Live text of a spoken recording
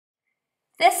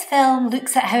This film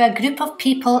looks at how a group of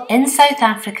people in South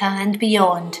Africa and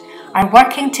beyond are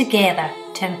working together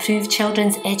to improve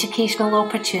children's educational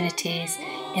opportunities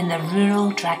in the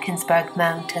rural Drakensberg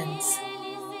Mountains.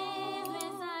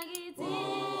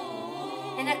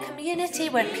 In a community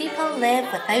where people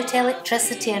live without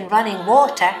electricity and running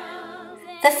water,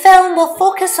 the film will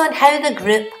focus on how the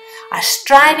group are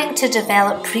striving to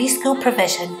develop preschool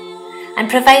provision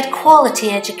and provide quality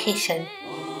education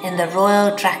in the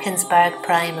Royal Drakensberg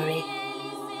Primary.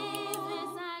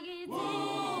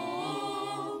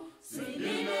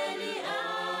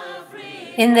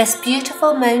 In this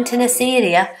beautiful mountainous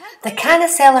area, the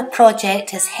Khanyisela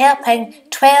project is helping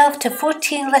 12 to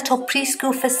 14 little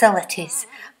preschool facilities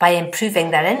by improving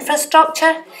their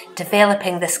infrastructure,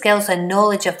 developing the skills and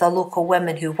knowledge of the local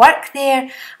women who work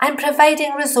there, and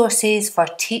providing resources for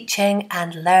teaching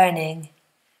and learning.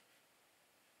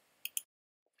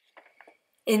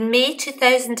 In May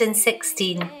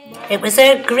 2016, it was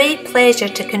our great pleasure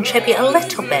to contribute a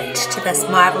little bit to this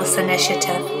marvellous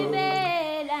initiative.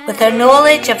 With our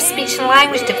knowledge of speech and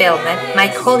language development, my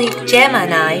colleague Gemma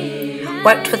and I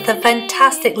worked with the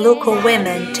fantastic local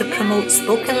women to promote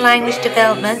spoken language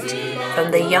development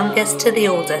from the youngest to the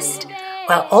oldest,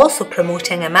 while also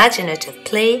promoting imaginative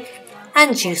play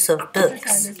and use of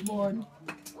books.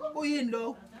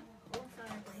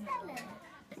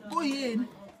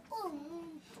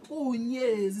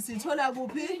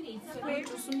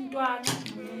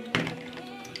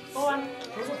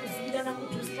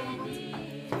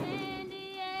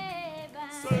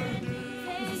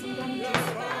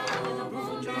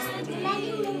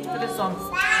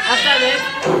 After that,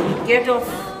 get off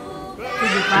to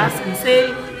the bus and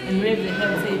say and wave the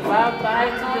hand, say bye-bye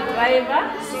to the driver.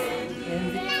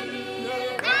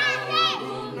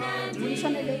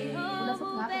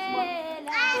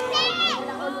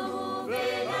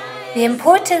 The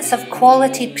importance of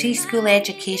quality preschool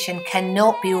education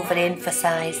cannot be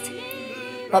overemphasised.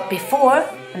 But before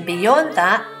and beyond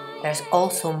that, there's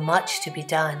also much to be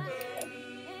done.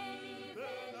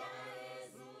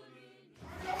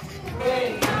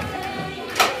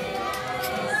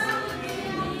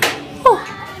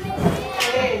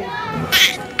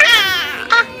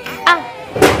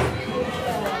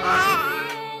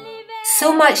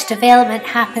 So much development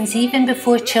happens even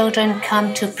before children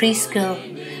come to preschool,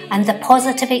 and the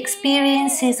positive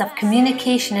experiences of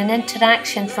communication and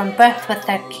interaction from birth with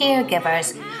their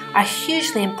caregivers are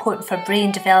hugely important for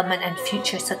brain development and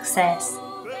future success.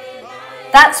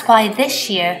 That's why this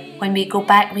year, when we go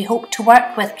back, we hope to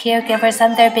work with caregivers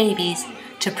and their babies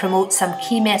to promote some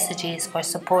key messages for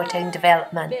supporting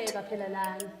development.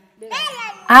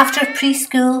 After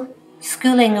preschool,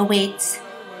 schooling awaits,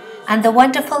 and the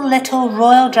wonderful little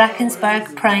Royal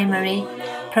Drakensberg Primary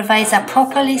provides a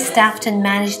properly staffed and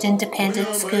managed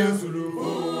independent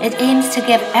school. It aims to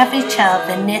give every child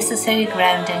the necessary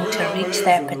grounding to reach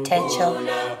their potential.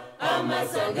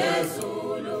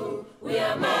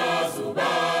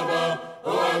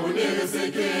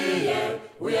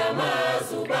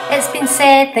 It's been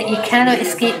said that you cannot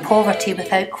escape poverty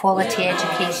without quality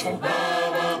education.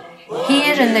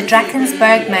 Here in the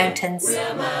Drakensberg Mountains,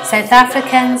 South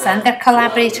Africans and their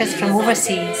collaborators from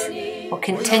overseas will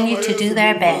continue to do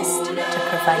their best to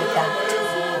provide that.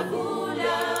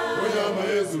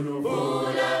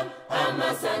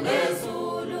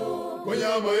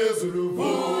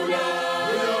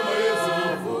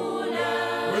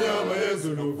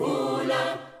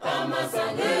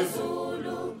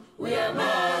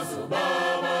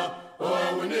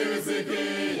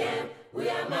 We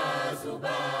are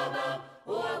Mazubaba,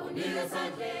 oh, I will need a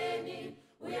Sandreni,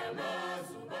 we are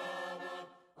Mazubaba.